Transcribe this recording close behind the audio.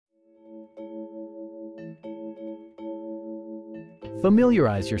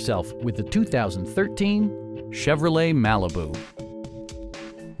Familiarize yourself with the 2013 Chevrolet Malibu.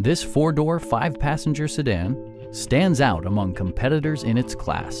 This four-door, five-passenger sedan stands out among competitors in its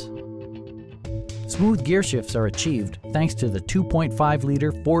class. Smooth gear shifts are achieved thanks to the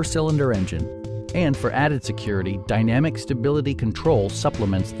 2.5-liter four-cylinder engine, and for added security, dynamic stability control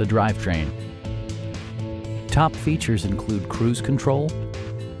supplements the drivetrain. Top features include cruise control,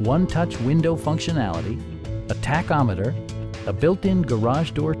 one-touch window functionality, a tachometer, a built-in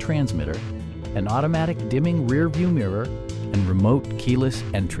garage door transmitter, an automatic dimming rear-view mirror, and remote keyless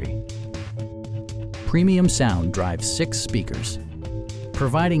entry. Premium sound drives 6 speakers,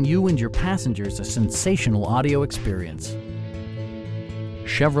 providing you and your passengers a sensational audio experience.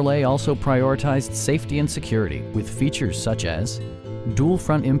 Chevrolet also prioritized safety and security with features such as dual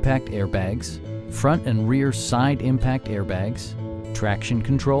front impact airbags, front and rear side impact airbags, traction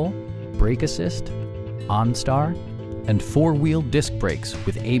control, brake assist, OnStar, and four-wheel disc brakes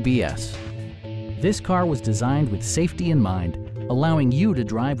with ABS. This car was designed with safety in mind, allowing you to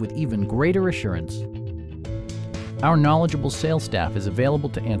drive with even greater assurance. Our knowledgeable sales staff is available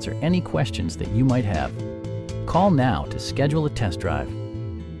to answer any questions that you might have. Call now to schedule a test drive.